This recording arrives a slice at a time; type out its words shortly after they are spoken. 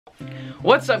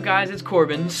What's up guys, it's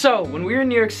Corbin. So, when we were in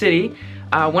New York City,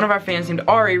 one of our fans named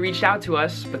Ari reached out to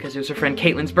us because it was her friend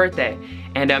Caitlin's birthday.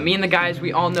 And me and the guys,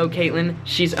 we all know Caitlin.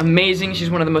 She's amazing,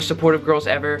 she's one of the most supportive girls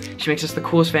ever. She makes us the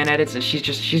coolest fan edits and she's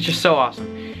just so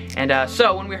awesome. And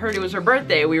so, when we heard it was her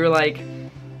birthday, we were like,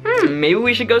 maybe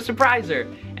we should go surprise her.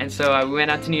 And so we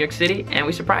went out to New York City and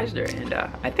we surprised her. And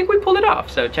I think we pulled it off,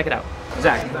 so check it out.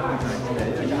 Zach,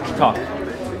 talk.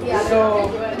 So,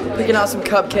 picking out some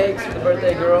cupcakes for the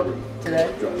birthday girl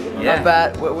today. Yeah. Not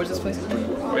bad. Where's this place?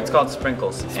 It's called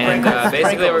Sprinkles. And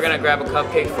basically we're gonna grab a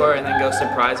cupcake for her and then go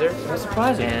surprise her.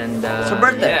 Surprise her. And it's her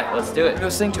birthday. Yeah, let's do it. Go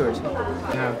sing to her.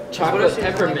 No. Chocolate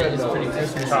peppermint is pretty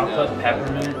good. Chocolate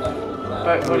peppermint.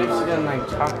 But what if she doesn't like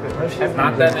chocolate?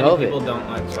 Not that many people don't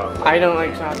like chocolate. I don't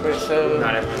like chocolate, so...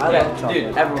 Not everyone. I love chocolate.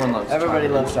 Dude, everyone loves Everybody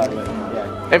loves chocolate.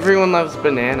 Yeah. Everyone loves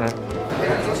banana.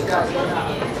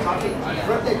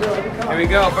 Here we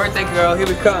go, birthday girl, here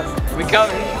we come. We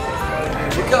coming.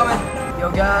 We're coming.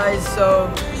 Yo guys,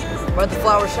 so we're at the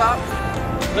flower shop.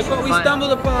 Look what we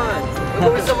stumbled upon. Look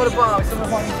what we stumbled upon. We stumbled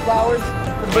upon these flowers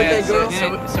for the birthday girl.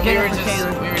 So we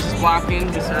were just walking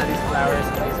beside these flowers.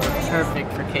 These were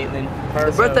perfect for Caitlin.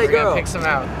 The birthday We're girl. gonna pick some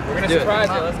out. We're gonna surprise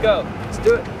her, let's go. Let's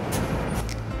do it.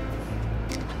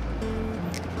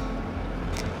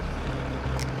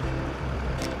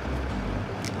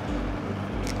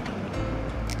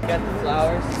 Got the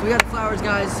flowers. So we got the flowers,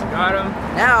 guys. Got them.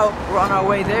 Now we're on our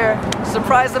way there to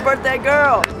surprise the birthday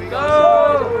girl. Here we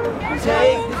go.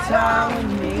 Take the time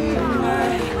with me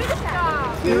tonight.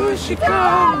 You should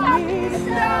come with me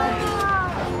tonight.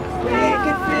 We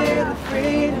can feel the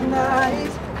freedom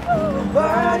tonight.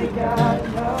 Nobody gotta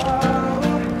know.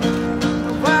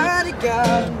 Nobody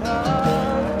gotta know.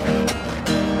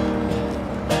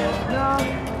 No.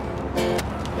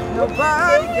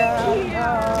 Nobody gotta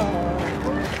know.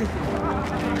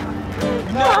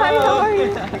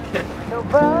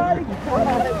 Nobody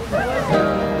gotta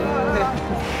know.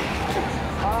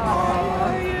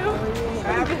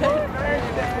 Happy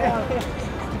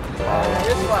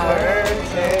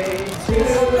birthday to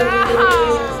you.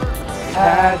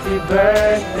 Happy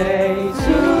birthday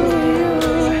to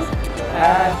you.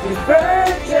 Happy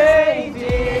birthday,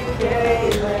 dear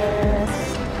Caitlin.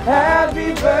 Happy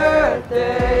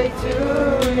birthday to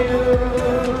you.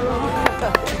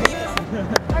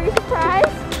 Are you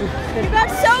surprised? You got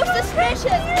so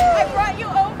suspicious. I brought you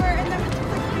over.